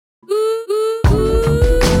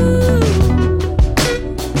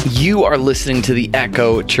You are listening to the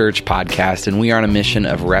Echo Church podcast, and we are on a mission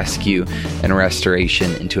of rescue and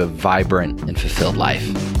restoration into a vibrant and fulfilled life.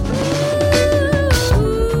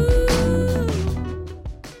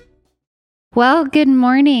 Well, good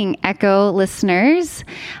morning, Echo listeners.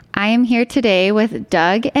 I am here today with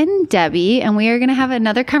Doug and Debbie, and we are going to have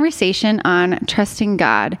another conversation on trusting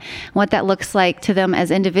God, what that looks like to them as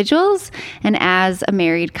individuals and as a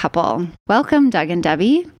married couple. Welcome, Doug and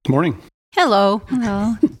Debbie. Good morning. Hello.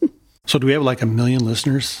 Hello. So do we have like 1 million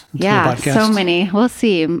listeners to Yeah, the podcast? so many. We'll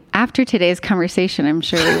see. After today's conversation, I'm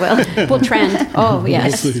sure we will. We'll trend. Oh,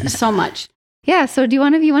 yes. We'll see. So much. Yeah, so do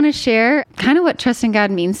one of you want to share kind of what trusting God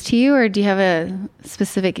means to you, or do you have a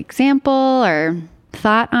specific example or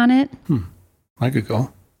thought on it? I could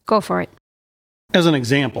go. Go for it. As an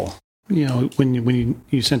example, when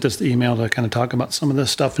you sent us the email to kind of talk about some of this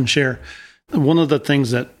stuff and share, one of the things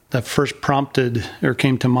that first prompted or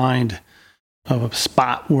came to mind of a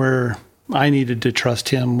spot where I needed to trust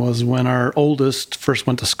him was when our oldest first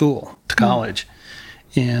went to school, to college.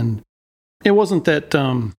 And it wasn't that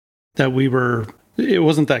we were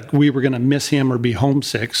going to miss him or be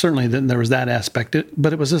homesick. Certainly there was that aspect,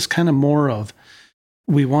 but it was this kind of more of,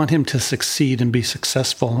 we want him to succeed and be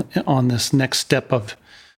successful on this next step of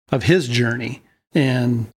his journey.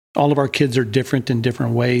 And all of our kids are different in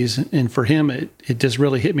different ways. And for him, it just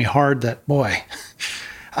really hit me hard that, boy,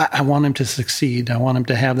 I want him to succeed. I want him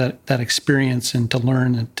to have that experience and to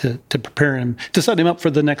learn and to prepare him, to set him up for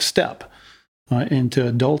the next step into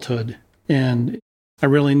adulthood. And I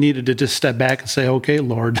really needed to just step back and say, okay,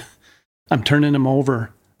 Lord, I'm turning him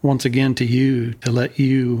over once again to you, to let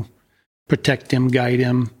you protect him, guide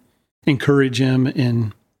him, encourage him,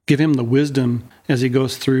 and give him the wisdom as he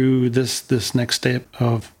goes through this next step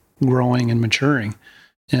of growing and maturing.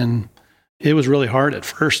 And it was really hard at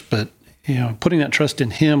first, but putting that trust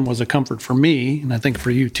in him was a comfort for me, and I think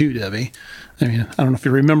for you too, Debbie. I mean, I don't know if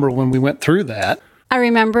you remember when we went through that. I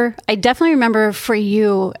remember. I definitely remember for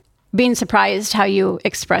you being surprised how you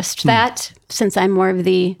expressed that, since I'm more of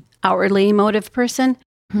the outwardly emotive person.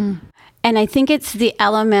 And I think it's the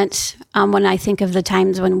element when I think of the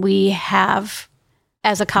times when we have,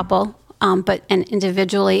 as a couple, but and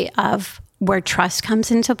individually, of where trust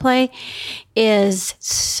comes into play, is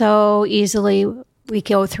so easily we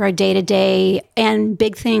go through our day-to-day and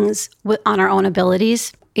big things on our own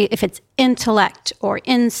abilities. If it's intellect or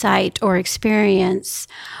insight or experience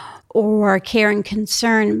or care and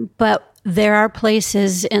concern, but there are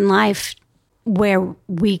places in life where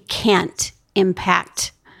we can't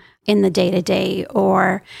impact in the day-to-day,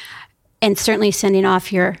 and certainly sending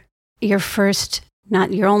off your first,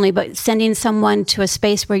 not your only, but sending someone to a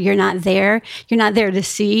space where you're not there to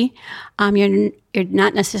see, you're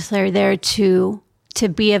not necessarily there to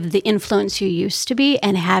be of the influence you used to be,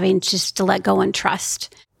 and having just to let go and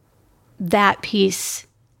trust that piece.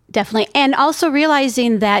 Definitely. And also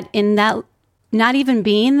realizing that in that, not even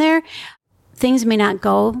being there, things may not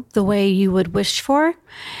go the way you would wish for.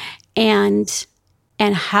 And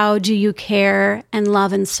how do you care and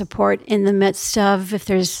love and support in the midst of, if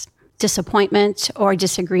there's disappointment or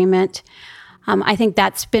disagreement? I think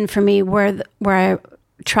that's been for me where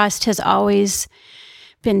trust has always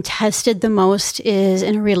been tested the most, is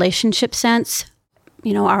in a relationship sense.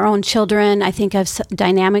 Our own children, I think of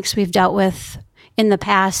dynamics we've dealt with in the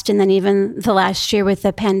past, and then even the last year with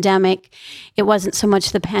the pandemic. It wasn't so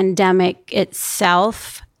much the pandemic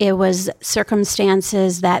itself, it was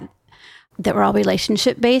circumstances that were all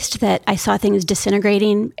relationship based, that I saw things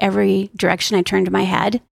disintegrating every direction I turned my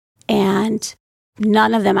head, and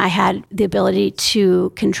none of them I had the ability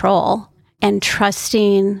to control. And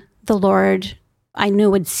trusting the Lord, I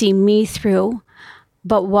knew would see me through,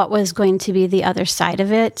 but what was going to be the other side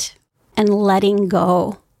of it, and letting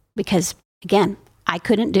go, because again, I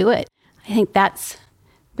couldn't do it. I think that's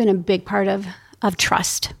been a big part of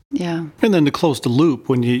trust. Yeah. And then to close the loop,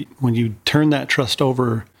 when you turn that trust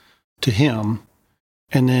over to him,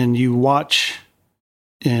 and then you watch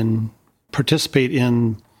and participate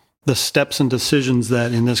in the steps and decisions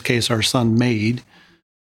that, in this case, our son made,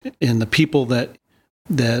 and the people that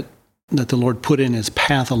the Lord put in his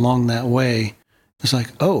path along that way, it's like,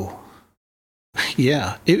 oh,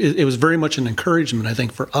 yeah. It was very much an encouragement, I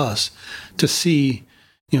think, for us to see,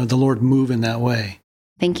 the Lord move in that way.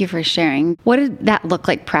 Thank you for sharing. What did that look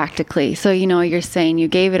like practically? So, you're saying you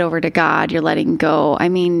gave it over to God, you're letting go. I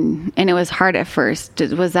mean, and it was hard at first.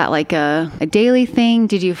 Was that like a daily thing?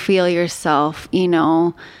 Did you feel yourself,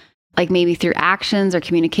 like maybe through actions or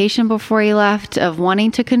communication before you left, of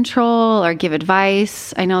wanting to control or give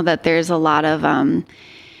advice? I know that there's a lot of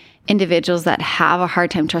individuals that have a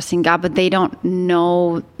hard time trusting God, but they don't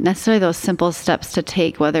know necessarily those simple steps to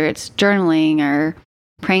take, whether it's journaling or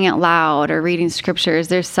praying out loud or reading scriptures.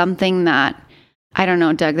 There's something that, I don't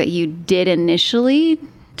know, Doug, that you did initially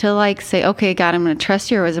to like say, okay, God, I'm going to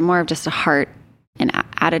trust you, or was it more of just a heart and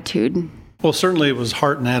attitude? Well, certainly it was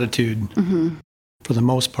heart and attitude for the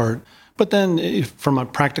most part. But then from a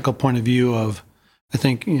practical point of view of, I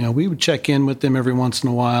think, we would check in with them every once in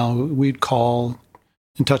a while. We'd call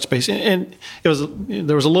and touch base. And there was a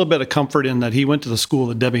little bit of comfort in that he went to the school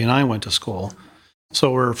that Debbie and I went to school.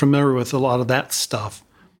 So we're familiar with a lot of that stuff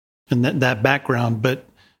and that background. But,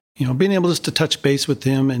 being able just to touch base with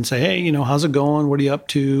him and say, hey, how's it going? What are you up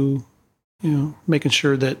to? Making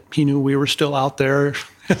sure that he knew we were still out there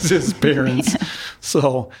as his parents. Yeah.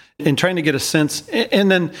 So, and trying to get a sense.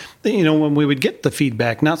 And then, when we would get the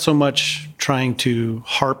feedback, not so much trying to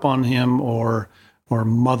harp on him or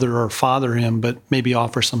mother or father him, but maybe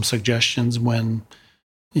offer some suggestions when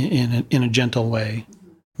in a gentle way.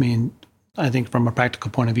 I mean, I think from a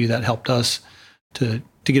practical point of view, that helped us to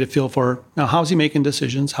get a feel for, now, how's he making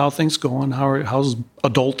decisions? How are things going? How's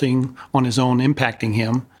adulting on his own impacting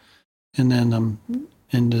him? And then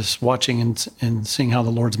and just watching and seeing how the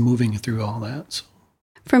Lord's moving through all that. So.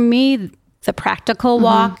 For me, the practical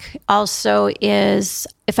walk also is,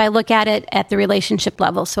 if I look at it at the relationship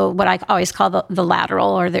level, so what I always call the lateral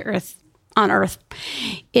or the earth on earth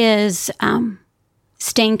is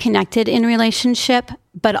staying connected in relationship,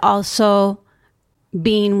 but also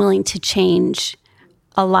being willing to change,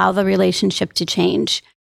 allow the relationship to change.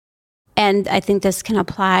 And I think this can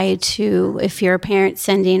apply to if you're a parent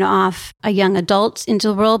sending off a young adult into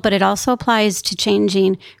the world, but it also applies to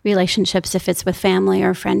changing relationships if it's with family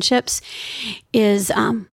or friendships, is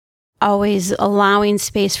always allowing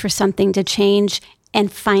space for something to change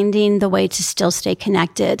and finding the way to still stay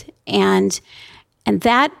connected. And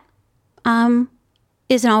that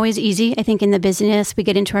isn't always easy. I think in the business, we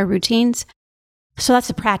get into our routines. So that's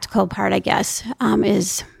the practical part, I guess,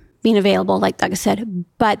 is being available, like Doug said.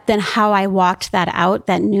 But then how I walked that out,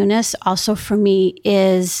 that newness, also for me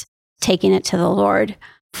is taking it to the Lord.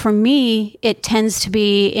 For me, it tends to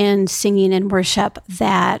be in singing and worship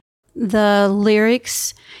that the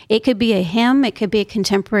lyrics, it could be a hymn, it could be a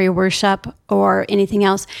contemporary worship or anything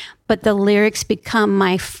else, but the lyrics become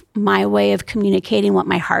my way of communicating what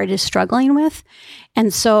my heart is struggling with.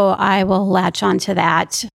 And so I will latch onto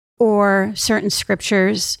that or certain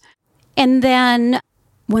scriptures. And then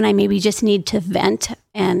when I maybe just need to vent,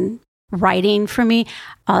 and writing for me,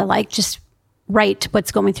 like just write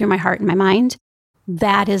what's going through my heart and my mind.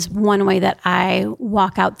 That is one way that I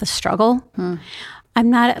walk out the struggle. I'm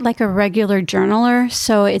not like a regular journaler,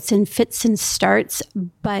 so it's in fits and starts,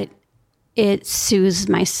 but it soothes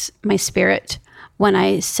my spirit when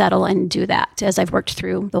I settle and do that as I've worked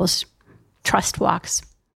through those trust walks.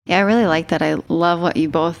 Yeah, I really like that. I love what you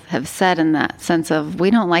both have said in that sense of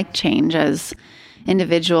we don't like change as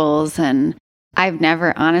individuals. And I've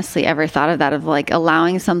never honestly ever thought of that, of like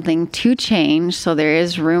allowing something to change so there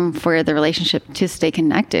is room for the relationship to stay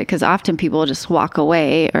connected. Because often people just walk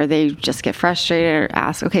away or they just get frustrated or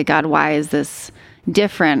ask, okay, God, why is this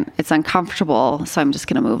different? It's uncomfortable, so I'm just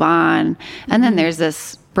going to move on. And then there's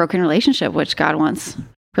this broken relationship, which God wants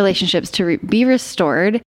relationships to be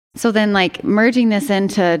restored. So then like merging this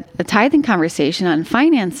into a tithing conversation on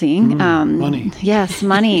financing. Money. Yes,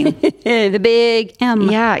 money. The big M.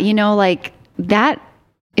 Yeah, like that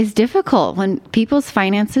is difficult when people's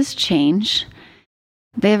finances change.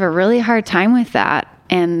 They have a really hard time with that.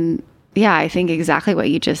 And yeah, I think exactly what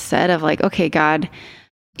you just said of like, okay, God,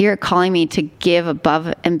 you're calling me to give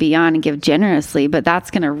above and beyond and give generously, but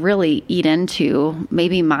that's going to really eat into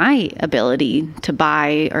maybe my ability to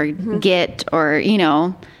buy or get or,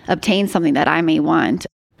 obtain something that I may want.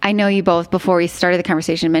 I know you both, before we started the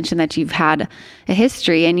conversation, mentioned that you've had a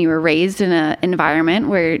history and you were raised in an environment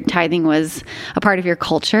where tithing was a part of your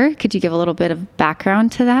culture. Could you give a little bit of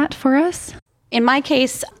background to that for us? In my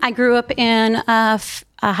case, I grew up in a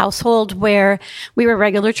household where we were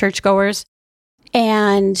regular churchgoers.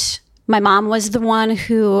 And my mom was the one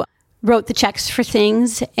who wrote the checks for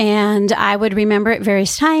things. And I would remember at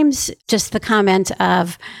various times just the comment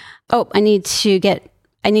of, oh, I need to get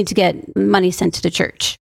money sent to the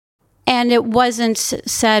church. And it wasn't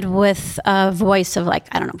said with a voice of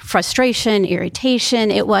like, I don't know, frustration,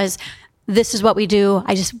 irritation. It was, this is what we do.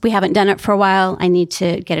 We haven't done it for a while. I need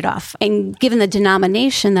to get it off. And given the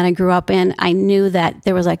denomination that I grew up in, I knew that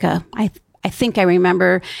there was like I think I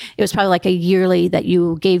remember it was probably like a yearly that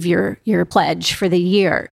you gave your pledge for the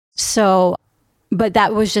year. So, but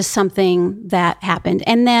that was just something that happened.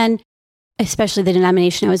 And then especially the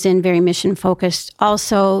denomination I was in, very mission focused,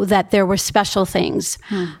 also that there were special things.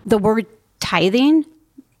 The word tithing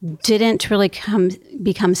didn't really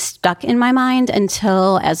become stuck in my mind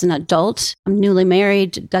until as an adult. I'm newly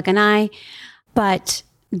married, Doug and I, but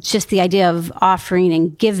just the idea of offering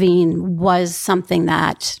and giving was something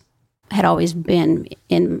that had always been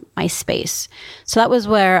in my space. So that was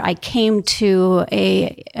where I came to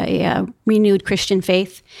a renewed Christian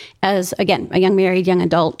faith as, again, a young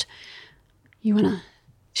adult. You want to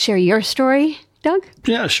share your story, Doug?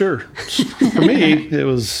 Yeah, sure. For me,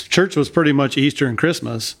 church was pretty much Easter and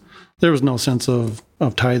Christmas. There was no sense of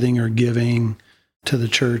tithing or giving to the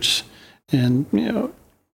church. And,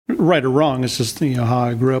 right or wrong, it's just, how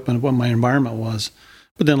I grew up and what my environment was.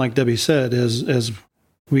 But then, like Debbie said, as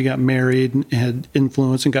we got married and had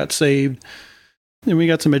influence and got saved, and we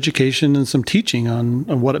got some education and some teaching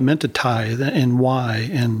on what it meant to tithe and why,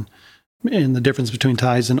 and the difference between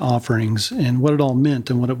tithes and offerings and what it all meant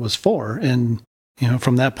and what it was for. And,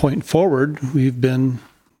 from that point forward,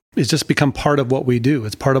 it's just become part of what we do.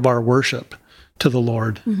 It's part of our worship to the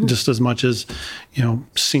Lord, just as much as,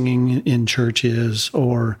 singing in church is,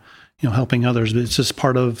 or, helping others. But it's just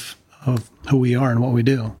part of who we are and what we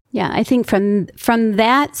do. Yeah, I think from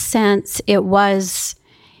that sense,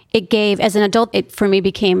 it gave, as an adult, it for me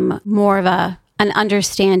became more of an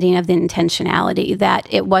understanding of the intentionality, that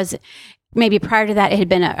it was, maybe prior to that, it had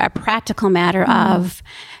been a practical matter of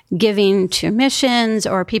giving to missions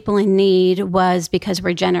or people in need was because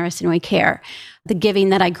we're generous and we care. The giving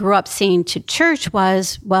that I grew up seeing to church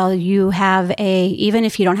was, well, you have even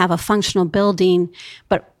if you don't have a functional building,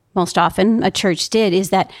 but most often a church did, is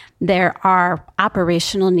that there are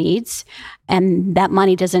operational needs, and that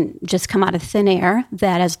money doesn't just come out of thin air,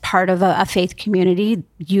 that as part of a faith community,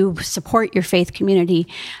 you support your faith community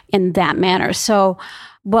in that manner. So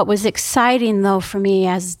what was exciting, though, for me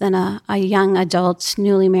as then a young adult,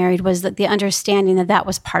 newly married, was that the understanding that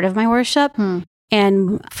was part of my worship.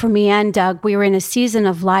 And for me and Doug, we were in a season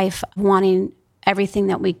of life wanting everything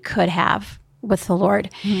that we could have with the Lord.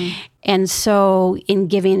 And so in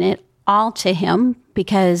giving it all to him,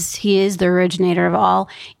 because he is the originator of all,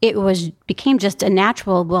 became just a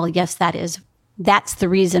natural, well, yes, that's the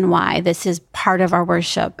reason why this is part of our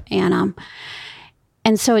worship.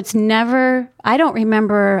 And so it's I don't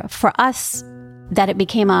remember for us that it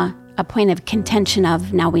became a point of contention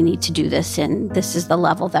of, now we need to do this, and this is the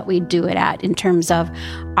level that we do it at in terms of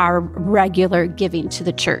our regular giving to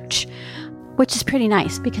the church, which is pretty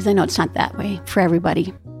nice because I know it's not that way for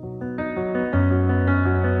everybody.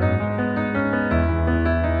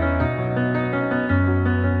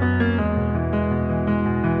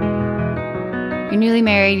 You're newly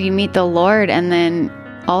married, you meet the Lord, and then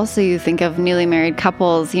also you think of newly married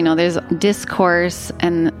couples, there's discourse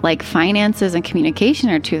and like finances and communication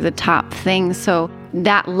are two of the top things. So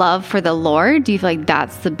that love for the Lord, do you feel like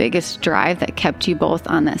that's the biggest drive that kept you both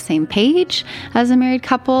on that same page as a married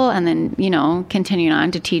couple, and then, continuing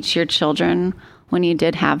on to teach your children when you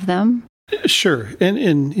did have them? Sure.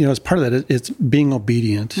 And as part of that, it's being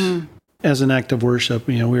obedient. As an act of worship,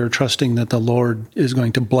 we are trusting that the Lord is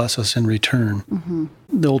going to bless us in return.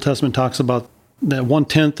 The Old Testament talks about that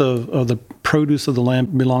 1/10 of the produce of the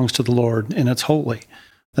land belongs to the Lord, and it's holy.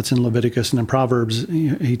 That's in Leviticus. And in Proverbs,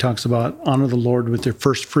 he talks about honor the Lord with your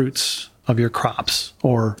first fruits of your crops,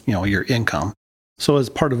 or, your income. So as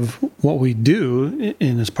part of what we do,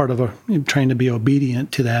 and as part of trying to be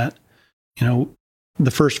obedient to that,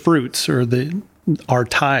 the first fruits or our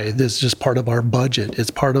tithe is just part of our budget. It's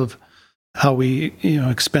part of how we,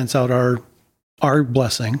 expense out our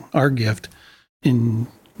blessing, our gift, in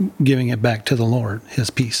giving it back to the Lord, his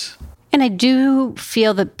peace. And I do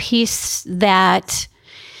feel the peace that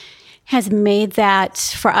has made that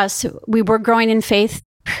for us, we were growing in faith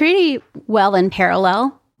pretty well in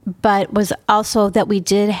parallel, but was also that we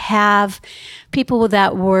did have people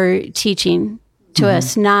that were teaching to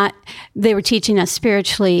us, they were teaching us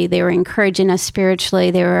spiritually, they were encouraging us spiritually,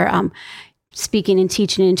 they were speaking and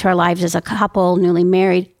teaching into our lives as a couple, newly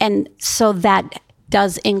married. And so that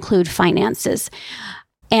does include finances.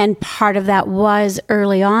 And part of that was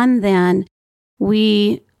early on then,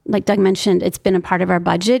 like Doug mentioned, it's been a part of our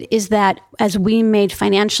budget, is that as we made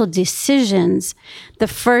financial decisions, the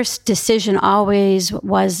first decision always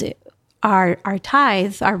was our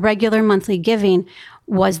tithe, our regular monthly giving,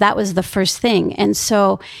 was the first thing. And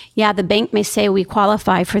so, the bank may say we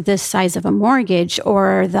qualify for this size of a mortgage,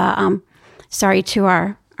 or to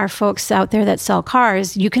our folks out there that sell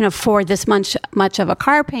cars, you can afford this much of a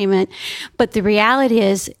car payment. But the reality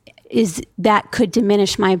is that could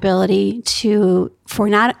diminish my ability for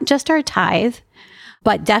not just our tithe,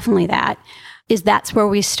 but definitely that's where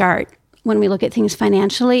we start. when we look at things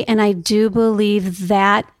financially. And I do believe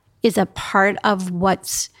that is a part of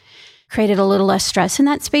what's created a little less stress in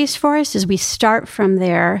that space for us, is we start from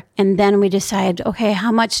there and then we decide, okay,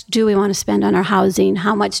 how much do we want to spend on our housing?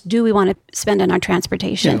 How much do we want to spend on our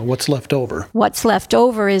transportation? Yeah, what's left over? What's left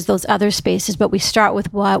over is those other spaces, but we start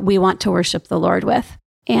with what we want to worship the Lord with.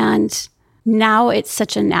 And now it's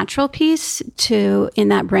such a natural piece in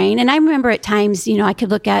that brain. And I remember at times, I could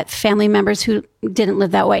look at family members who didn't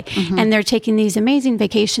live that way, and they're taking these amazing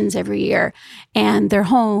vacations every year, and their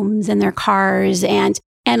homes and their cars, and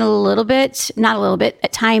not a little bit,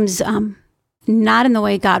 at times, not in the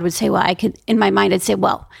way God would say, well, in my mind, I'd say,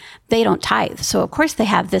 well, they don't tithe. So of course they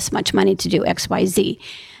have this much money to do X, Y, Z.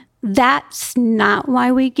 That's not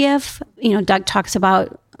why we give. Doug talks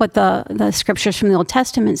about what the scriptures from the Old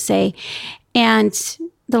Testament say. And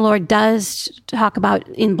the Lord does talk about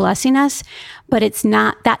in blessing us, but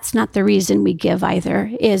that's not the reason we give either,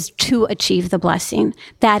 is to achieve the blessing.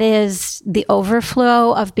 That is the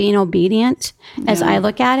overflow of being obedient, as I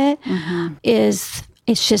look at it,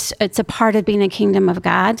 it's a part of being a kingdom of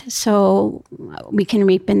God. So we can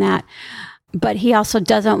reap in that. But he also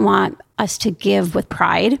doesn't want us to give with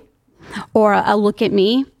pride or a look at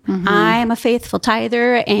me. I'm a faithful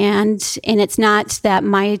tither, and it's not that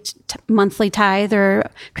my monthly tithe or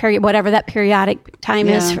whatever that periodic time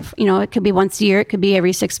is. It could be once a year, it could be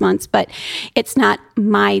every 6 months, but it's not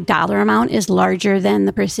my dollar amount is larger than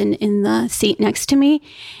the person in the seat next to me.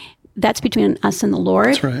 That's between us and the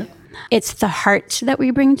Lord. That's right. It's the heart that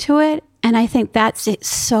we bring to it, and I think that's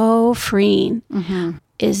so freeing.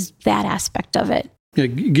 Is that aspect of it? Yeah,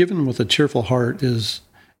 given with a cheerful heart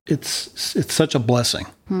it's such a blessing.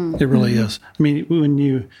 It really is. I mean, when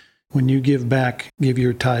you give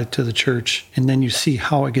your tithe to the church, and then you see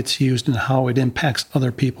how it gets used and how it impacts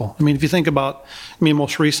other people. I mean, if you think about,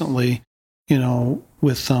 most recently,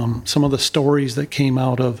 with some of the stories that came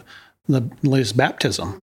out of the latest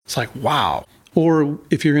baptism, it's like, wow. Or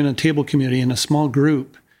if you're in a table community in a small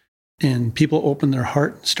group and people open their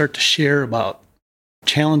heart and start to share about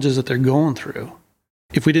challenges that they're going through.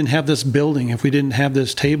 If we didn't have this building, if we didn't have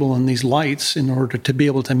this table and these lights in order to be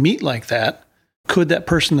able to meet like that, could that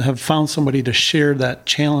person have found somebody to share that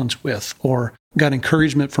challenge with, or got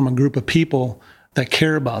encouragement from a group of people that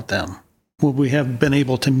care about them? Would we have been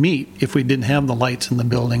able to meet if we didn't have the lights in the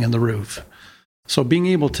building and the roof? So being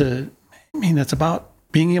able to, it's about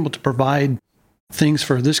being able to provide things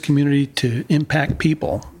for this community to impact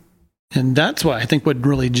people. And that's why I think what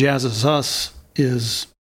really jazzes us is,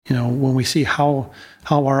 when we see how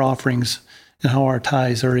our offerings and how our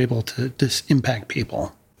tithes are able to impact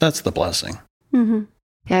people. That's the blessing. Yeah,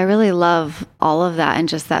 I really love all of that, and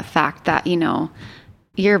just that fact that,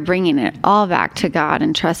 you're bringing it all back to God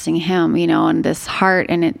and trusting Him, and this heart,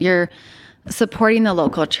 and you're supporting the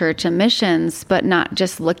local church and missions, but not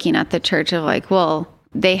just looking at the church of like, well,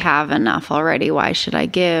 they have enough already, why should I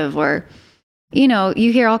give? Or,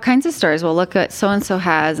 you hear all kinds of stories. Well, look at so-and-so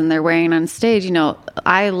has, and they're wearing on stage.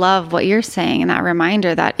 I love what you're saying, and that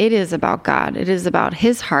reminder that it is about God. It is about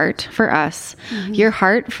His heart for us, your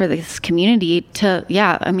heart for this community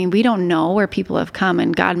we don't know where people have come,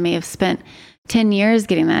 and God may have spent 10 years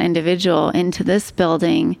getting that individual into this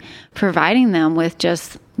building, providing them with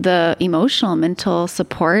just the emotional, mental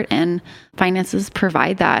support, and finances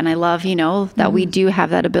provide that. And I love, that we do have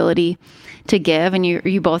that ability to give, and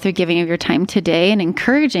you both are giving of your time today and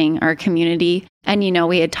encouraging our community. And,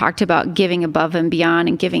 we had talked about giving above and beyond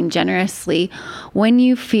and giving generously. When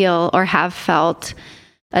you feel or have felt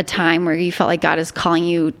a time where you felt like God is calling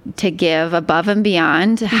you to give above and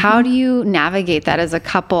beyond, how do you navigate that as a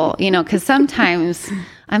couple? Because sometimes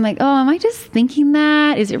I'm like, oh, am I just thinking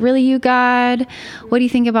that? Is it really you, God? What do you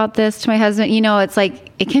think about this to my husband? It's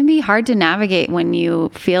like, it can be hard to navigate when you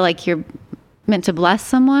feel like you're meant to bless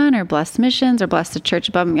someone or bless missions or bless the church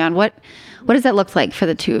above and beyond. What does that look like for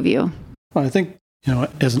the two of you? Well, I think,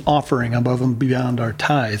 as an offering above and beyond our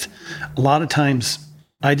tithe, a lot of times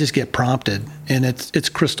I just get prompted, and it's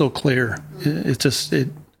crystal clear. It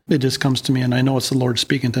just comes to me, and I know it's the Lord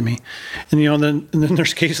speaking to me. And then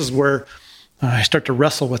there's cases where I start to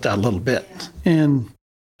wrestle with that a little bit, and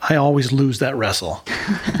I always lose that wrestle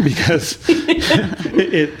because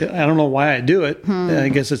I don't know why I do it. I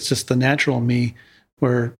guess it's just the natural me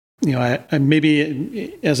where, I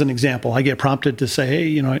maybe as an example, I get prompted to say,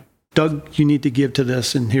 hey, Doug, you need to give to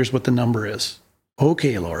this, and here's what the number is.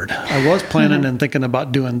 Okay, Lord, I was planning and thinking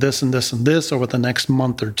about doing this and this and this over the next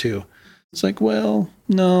month or two. It's like, well,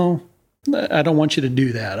 no, I don't want you to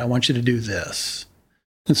do that. I want you to do this.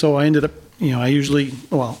 And so I ended up,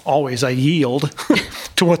 always I yield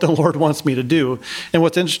to what the Lord wants me to do. And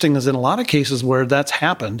what's interesting is in a lot of cases where that's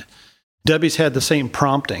happened, Debbie's had the same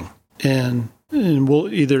prompting. And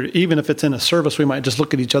we'll either, even if it's in a service, we might just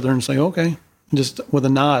look at each other and say, okay, just with a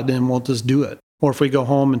nod, and we'll just do it. Or if we go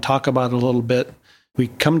home and talk about it a little bit, we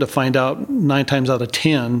come to find out 9 times out of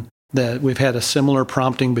 10 that we've had a similar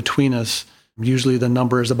prompting between us. Usually the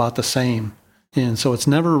number is about the same. And so it's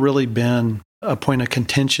never really been a point of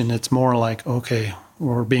contention. It's more like, okay,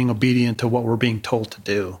 we're being obedient to what we're being told to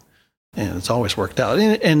do. And it's always worked out.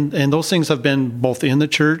 And those things have been both in the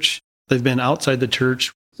church, they've been outside the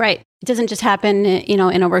church. Right. It doesn't just happen,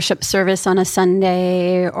 in a worship service on a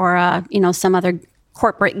Sunday or, some other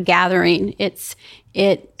corporate gathering.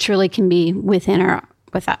 It truly can be within or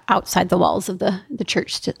outside the walls of the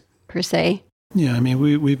church per se. Yeah, I mean,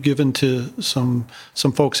 we've given to some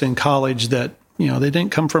folks in college that, they didn't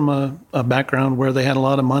come from a background where they had a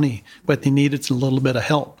lot of money, but they needed a little bit of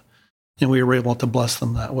help. And we were able to bless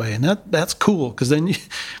them that way. And that's cool, because then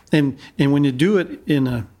and when you do it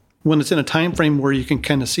when it's in a time frame where you can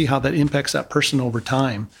kind of see how that impacts that person over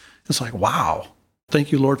time, it's like, wow,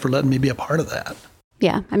 thank you, Lord, for letting me be a part of that.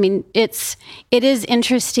 Yeah, I mean, it is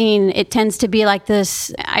interesting. It tends to be like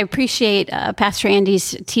this. I appreciate Pastor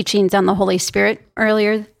Andy's teachings on the Holy Spirit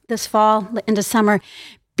earlier this fall into summer,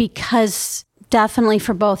 because definitely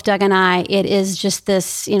for both Doug and I, it is just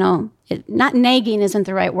this, not nagging isn't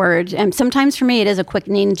the right word. And sometimes for me, it is a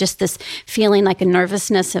quickening, just this feeling like a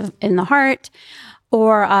nervousness in the heart,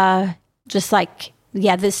 or just like,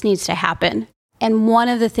 yeah, this needs to happen. And one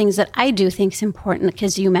of the things that I do think is important,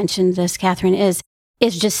 because you mentioned this, Catherine, is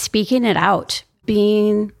just speaking it out,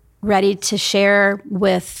 being ready to share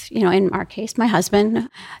with, in our case, my husband,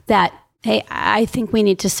 that, hey, I think we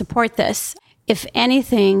need to support this. If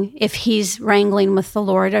anything, if he's wrangling with the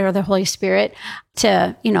Lord or the Holy Spirit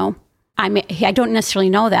to, I don't necessarily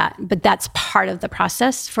know that, but that's part of the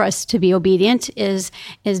process for us to be obedient is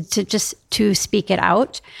to speak it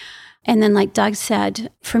out. And then, like Doug said,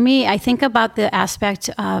 for me, I think about the aspect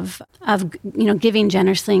of giving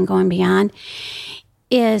generously and going beyond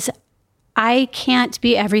is I can't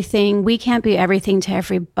be everything. We can't be everything to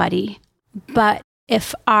everybody. But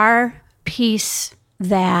if our piece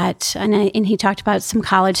and he talked about some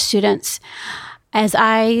college students, as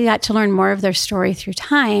I got to learn more of their story through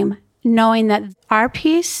time, knowing that our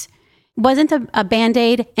piece wasn't a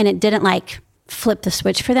Band-Aid and it didn't flip the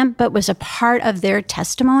switch for them, but was a part of their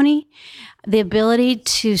testimony, the ability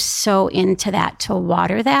to sow into that, to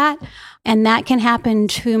water that. And that can happen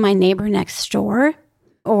to my neighbor next door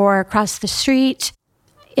or across the street.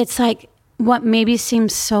 It's like what maybe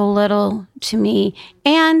seems so little to me.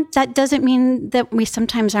 And that doesn't mean that we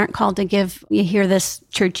sometimes aren't called to give, you hear this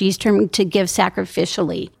churchese term, to give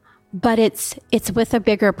sacrificially. But it's with a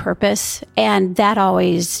bigger purpose, and that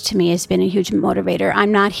always, to me, has been a huge motivator.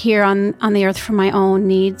 I'm not here on the earth for my own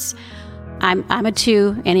needs. I'm a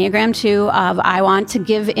 2, Enneagram 2, of I want to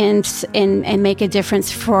give in and make a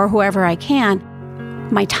difference for whoever I can.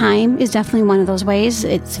 My time is definitely one of those ways.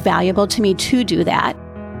 It's valuable to me to do that,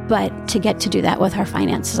 but to get to do that with our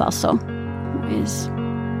finances also is,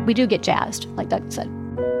 we do get jazzed, like Doug said.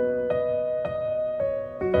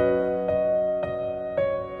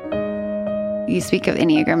 You speak of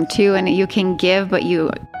Enneagram 2, and you can give, but you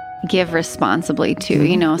give responsibly too,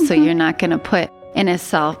 so you're not going to put in a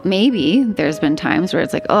self. Maybe there's been times where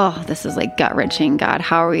it's like, oh, this is like gut wrenching. God,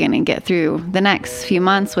 how are we going to get through the next few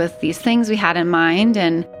months with these things we had in mind?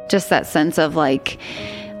 And just that sense of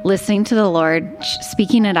listening to the Lord,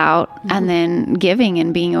 speaking it out, and then giving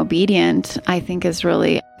and being obedient, I think is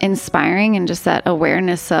really inspiring. And just that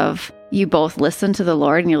awareness of you both listen to the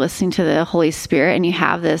Lord and you're listening to the Holy Spirit, and you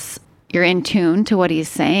have this, you're in tune to what he's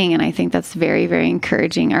saying. And I think that's very, very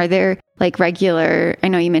encouraging. Are there regular, I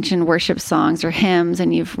know you mentioned worship songs or hymns,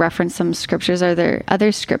 and you've referenced some scriptures. Are there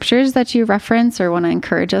other scriptures that you reference or want to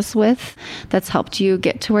encourage us with that's helped you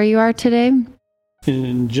get to where you are today?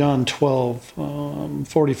 In John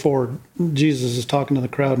 12:44, Jesus is talking to the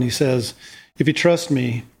crowd, and he says, if you trust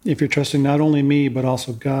me, if you're trusting not only me, but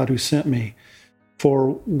also God who sent me,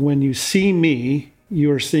 for when you see me,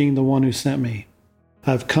 you are seeing the one who sent me.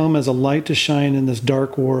 I've come as a light to shine in this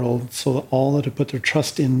dark world, so that all that have put their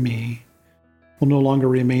trust in me will no longer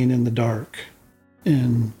remain in the dark.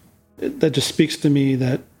 And that just speaks to me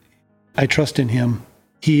that I trust in him.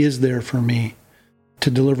 He is there for me to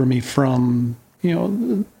deliver me from,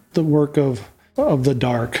 the work of the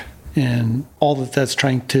dark and all that's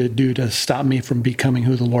trying to do to stop me from becoming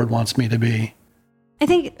who the Lord wants me to be. I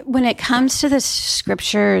think when it comes to the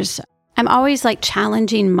scriptures, I'm always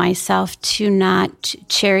challenging myself to not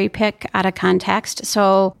cherry pick out of context.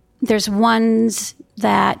 So there's ones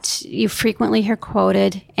that you frequently hear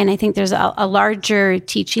quoted, and I think there's a larger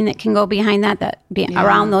teaching that can go behind that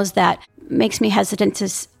around those that makes me hesitant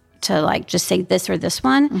to like just say this or this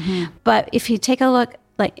one. Mm-hmm. But if you take a look,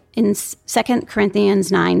 like in 2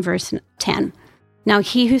 Corinthians 9, verse 10, now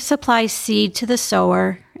he who supplies seed to the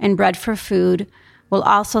sower and bread for food will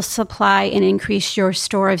also supply and increase your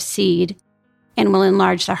store of seed and will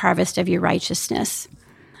enlarge the harvest of your righteousness.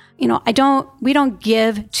 You know, we don't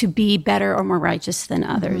give to be better or more righteous than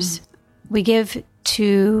others. Mm-hmm. We give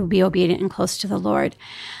to be obedient and close to the Lord.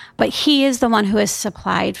 But he is the one who has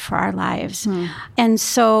supplied for our lives. Mm. And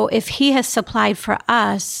so if he has supplied for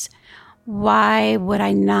us, why would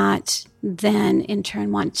I not then in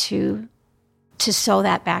turn want to sow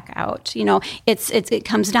that back out? You know, it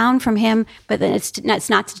comes down from him, but then it's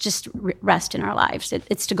not to just rest in our lives.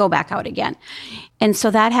 It's to go back out again. And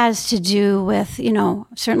so that has to do with, you know,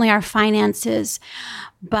 certainly our finances,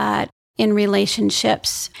 but in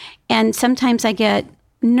relationships. And sometimes I get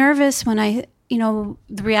nervous when the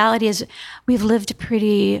reality is we've lived a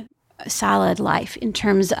pretty solid life in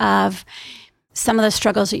terms of some of the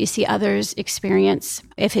struggles that you see others experience,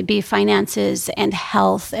 if it be finances and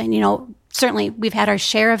health. And, you know, certainly we've had our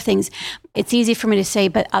share of things. It's easy for me to say,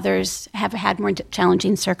 but others have had more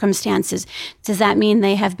challenging circumstances. Does that mean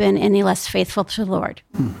they have been any less faithful to the Lord?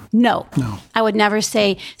 No. I would never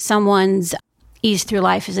say someone's ease through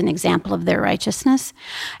life is an example of their righteousness.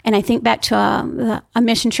 And I think back to a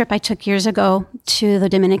mission trip I took years ago to the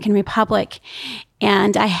Dominican Republic.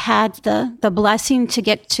 And I had the blessing to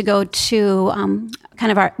get to go to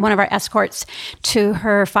one of our escorts to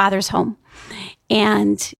her father's home.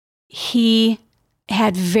 And he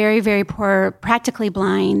had very, very poor, practically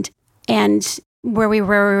blind. And where we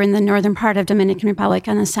were in the northern part of Dominican Republic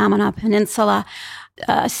on the Samana Peninsula,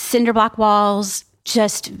 cinder block walls,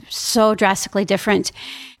 just so drastically different.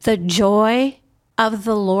 The joy of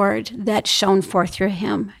the Lord that shone forth through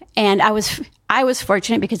him. And I was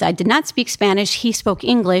fortunate because I did not speak Spanish. He spoke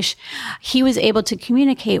English. He was able to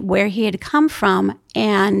communicate where he had come from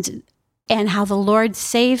and how the Lord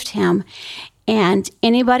saved him. And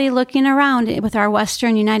anybody looking around with our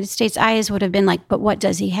Western United States eyes would have been like, but what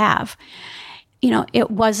does he have? You know,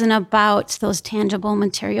 it wasn't about those tangible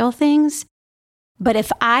material things. But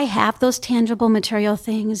if I have those tangible material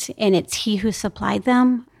things and it's he who supplied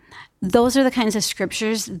them, those are the kinds of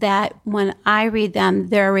scriptures that when I read them,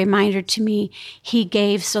 they're a reminder to me, he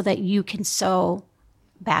gave so that you can sow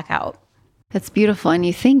back out. That's beautiful. And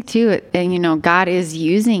you think too, and you know, God is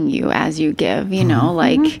using you as you give, you know,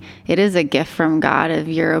 like it is a gift from God of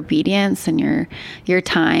your obedience and your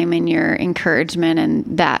time and your encouragement,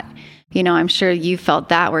 and that, you know, I'm sure you felt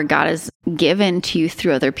that where God has given to you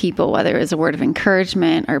through other people, whether it was a word of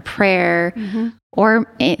encouragement or prayer or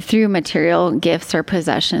through material gifts or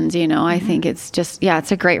possessions. You know, I think it's just,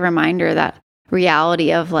 it's a great reminder that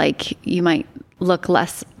reality of like, you might look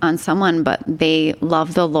less on someone, but they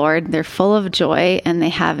love the Lord. They're full of joy and they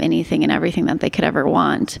have anything and everything that they could ever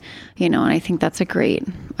want, you know, and I think that's a great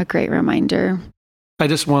reminder. I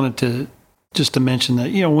just wanted to mention that,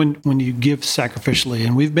 you know, when you give sacrificially,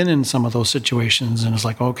 and we've been in some of those situations, and it's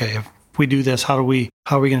like, okay, if we do this, how are we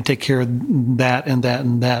going to take care of that and that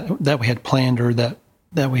and that we had planned or that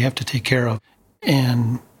we have to take care of?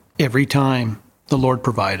 And every time the Lord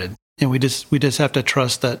provided, and we just have to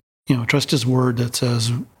trust that, you know, trust his word that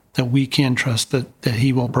says that we can trust that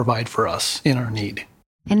he will provide for us in our need.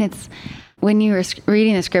 And it's, when you were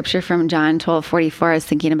reading the scripture from John 12:44, I was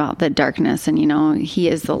thinking about the darkness, and, you know, he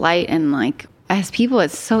is the light, and like, as people,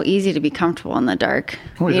 it's so easy to be comfortable in the dark.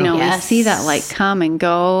 Oh, yeah. You know, we see that light come and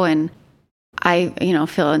go, and I, you know,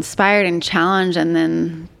 feel inspired and challenged. And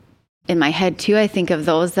then in my head too, I think of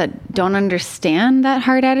those that don't understand that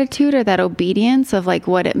heart attitude or that obedience of like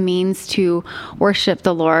what it means to worship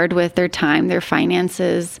the Lord with their time, their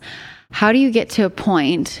finances. How do you get to a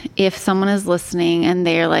point if someone is listening and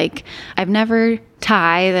they're like, I've never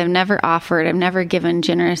tithed, I've never offered, I've never given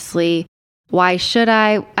generously. Why should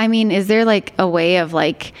I? I mean, is there like a way of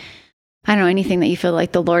like, I don't know, anything that you feel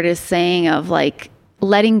like the Lord is saying of like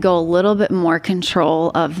letting go a little bit more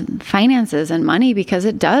control of finances and money? Because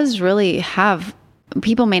it does really have,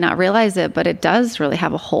 people may not realize it, but it does really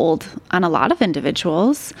have a hold on a lot of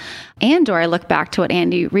individuals. And or I look back to what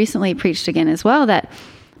Andy recently preached again as well, that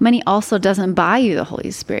money also doesn't buy you the Holy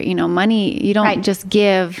Spirit. You know, money, you don't just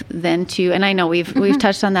give then to, and I know we've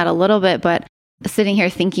touched on that a little bit, but sitting here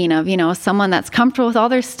thinking of, you know, someone that's comfortable with all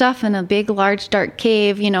their stuff in a big, large, dark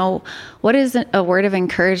cave, you know, what is a word of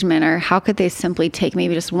encouragement, or how could they simply take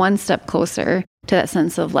maybe just one step closer to that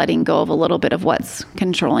sense of letting go of a little bit of what's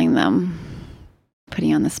controlling them? Putting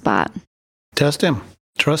you on the spot. Test him.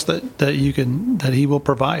 Trust that he will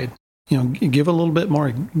provide. You know, give a little bit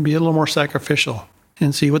more, be a little more sacrificial,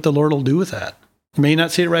 and see what the Lord will do with that. You may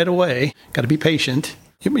not see it right away. Got to be patient.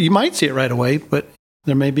 You might see it right away, but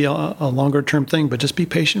there may be a longer term thing. But just be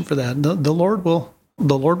patient for that. The Lord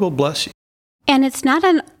will bless you. And it's not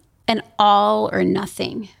an all or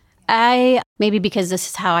nothing. Maybe because this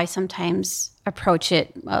is how I sometimes approach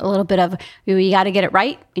it, a little bit of, you got to get it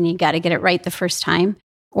right, and you got to get it right the first time,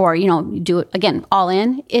 or, you do it again, all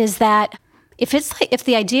in, is that if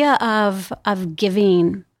the idea of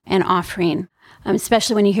giving and offering,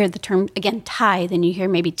 especially when you hear the term, again, tithe, and you hear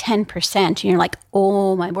maybe 10%, and you're like,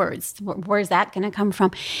 oh my words, where's that going to come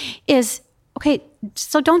from? Is, okay,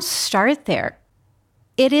 so don't start there.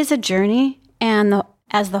 It is a journey, and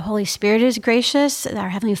as the Holy Spirit is gracious, our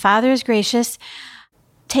Heavenly Father is gracious,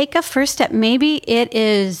 take a first step. Maybe it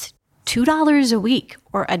is $2 a week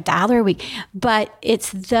or $1 a week, but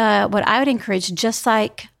it's what I would encourage, just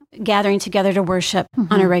like gathering together to worship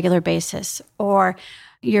on a regular basis, or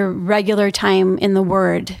your regular time in the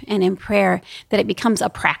Word and in prayer, that it becomes a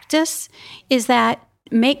practice, is that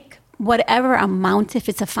make whatever amount, if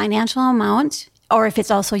it's a financial amount or if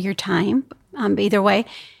it's also your time, either way,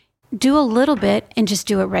 do a little bit and just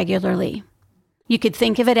do it regularly. You could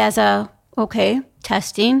think of it as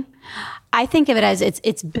testing. I think of it as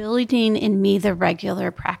it's building in me the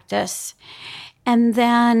regular practice. And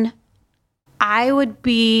then I would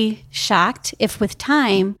be shocked if with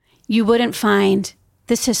time you wouldn't find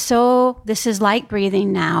this is like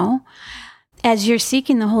breathing now. As you're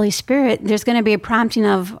seeking the Holy Spirit, there's going to be a prompting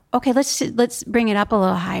of, okay, let's bring it up a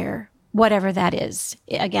little higher, whatever that is.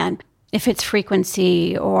 Again, if it's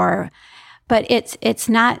frequency but it's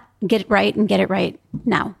not get it right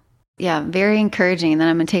now. Yeah, very encouraging. And then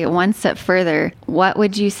I'm going to take it one step further. What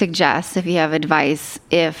would you suggest, if you have advice,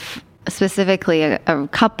 if specifically a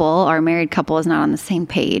couple or a married couple is not on the same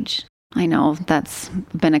page? I know that's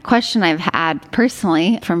been a question I've had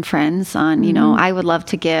personally from friends on, I would love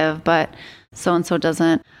to give, but so-and-so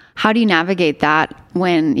doesn't. How do you navigate that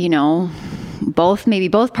when,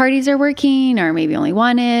 both parties are working, or maybe only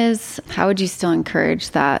one is? How would you still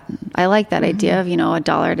encourage that? I like that idea of,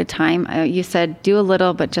 $1 at a time. You said do a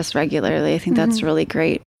little, but just regularly. I think that's really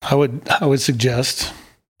great. I would suggest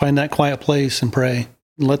find that quiet place and pray.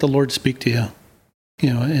 Let the Lord speak to you,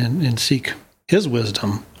 and seek His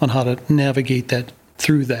wisdom on how to navigate that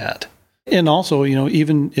through that. And also,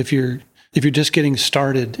 even if you're just getting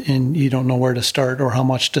started and you don't know where to start or how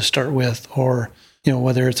much to start with, or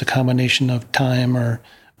whether it's a combination of time or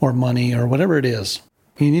money or whatever it is,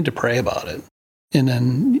 you need to pray about it. And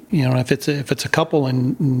then, if it's a couple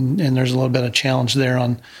and there's a little bit of challenge there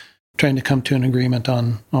on trying to come to an agreement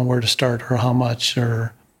on where to start or how much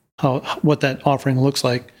or what that offering looks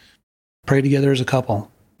like, pray together as a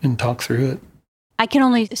couple and talk through it. I can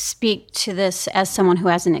only speak to this as someone who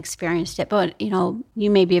hasn't experienced it, but, you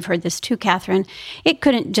maybe have heard this too, Catherine. It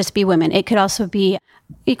couldn't just be women. It could also be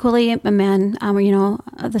equally a man,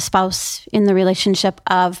 the spouse in the relationship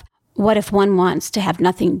of, what if one wants to have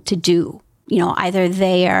nothing to do? Either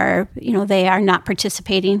they are not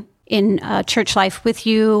participating in church life with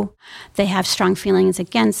you. They have strong feelings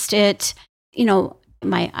against it.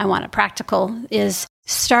 I want a practical is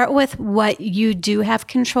start with what you do have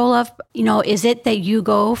control of. Is it that you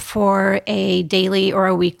go for a daily or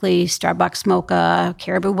a weekly Starbucks mocha,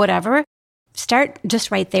 Caribou, whatever? Start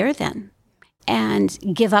just right there then and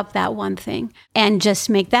give up that one thing and just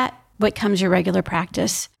make that what becomes your regular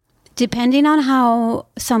practice. Depending on how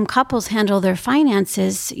some couples handle their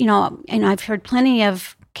finances, and I've heard plenty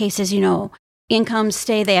of cases, incomes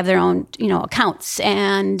stay, they have their own, accounts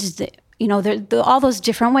and, all those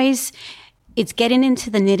different ways. It's getting into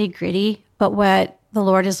the nitty gritty, but what the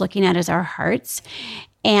Lord is looking at is our hearts.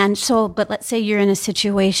 And so, but let's say you're in a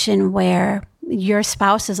situation where your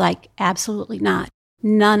spouse is like, absolutely not.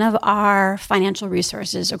 None of our financial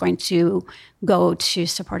resources are going to go to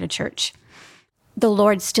support a church. The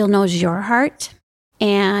Lord still knows your heart.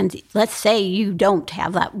 And let's say you don't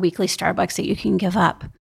have that weekly Starbucks that you can give up.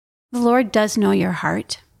 The Lord does know your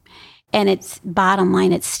heart. And it's bottom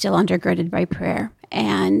line, it's still undergirded by prayer.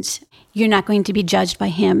 And you're not going to be judged by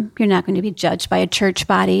Him. You're not going to be judged by a church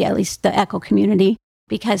body, at least the Echo community,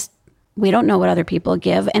 because we don't know what other people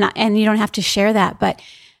give. And you don't have to share that, but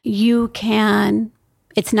you can,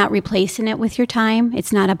 it's not replacing it with your time.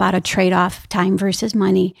 It's not about a trade-off, time versus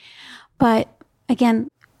money. But again,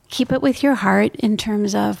 keep it with your heart in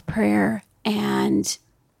terms of prayer. And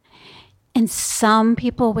some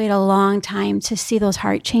people wait a long time to see those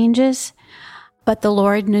heart changes. But the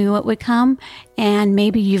Lord knew it would come, and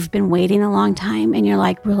maybe you've been waiting a long time, and you're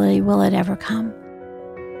like, really, will it ever come?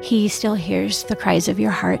 He still hears the cries of your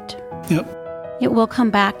heart. Yep. It will come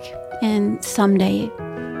back someday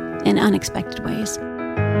in unexpected ways.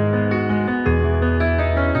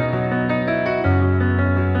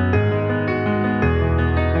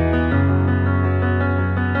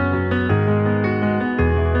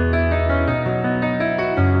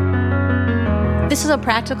 This is a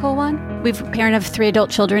practical one. We've a parent of 3 adult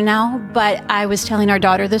children now, but I was telling our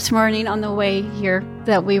daughter this morning on the way here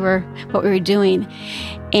that what we were doing.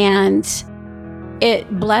 And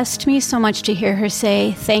it blessed me so much to hear her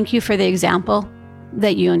say, thank you for the example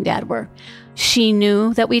that you and Dad were. She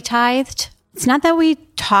knew that we tithed. It's not that we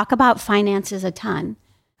talk about finances a ton.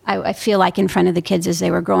 I feel like in front of the kids as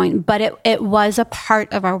they were growing, but it was a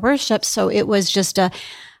part of our worship. So it was just a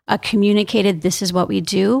communicated, this is what we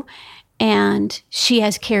do. And she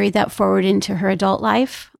has carried that forward into her adult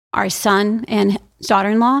life. Our son and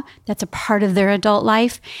daughter-in-law, that's a part of their adult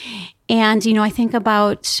life. And, I think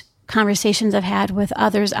about conversations I've had with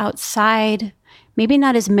others outside, maybe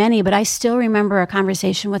not as many, but I still remember a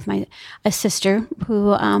conversation with a sister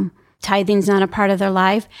who tithing's not a part of their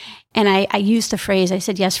life. And I used the phrase, I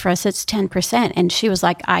said, yes, for us, it's 10%. And she was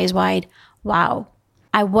like, eyes wide, wow.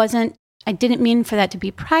 I didn't mean for that to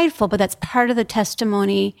be prideful, but that's part of the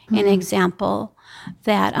testimony and example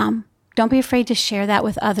that don't be afraid to share that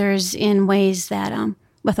with others in ways that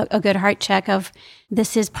with a good heart check of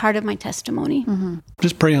this is part of my testimony. Mm-hmm.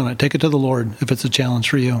 Just pray on it. Take it to the Lord if it's a challenge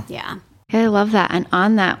for you. Yeah. I love that. And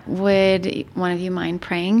on that, would one of you mind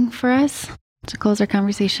praying for us to close our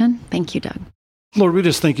conversation? Thank you, Doug. Lord, we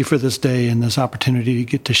just thank you for this day and this opportunity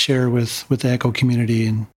to get to share with the Echo community.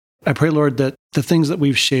 And I pray, Lord, that the things that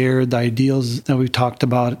we've shared, the ideals that we've talked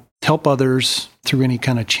about, help others through any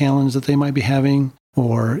kind of challenge that they might be having,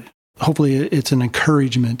 or hopefully it's an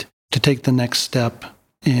encouragement to take the next step.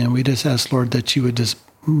 And we just ask, Lord, that you would just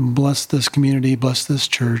bless this community, bless this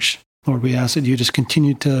church. Lord, we ask that you just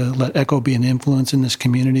continue to let Echo be an influence in this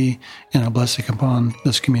community and a blessing upon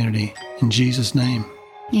this community. In Jesus' name.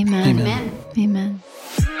 Amen. Amen. Amen.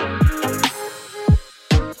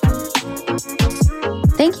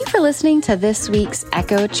 Thank you for listening to this week's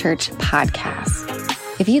Echo Church podcast.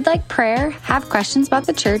 If you'd like prayer, have questions about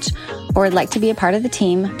the church, or would like to be a part of the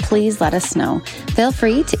team, please let us know. Feel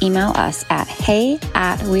free to email us at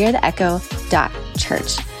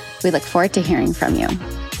hey@wearetheecho.church. We look forward to hearing from you.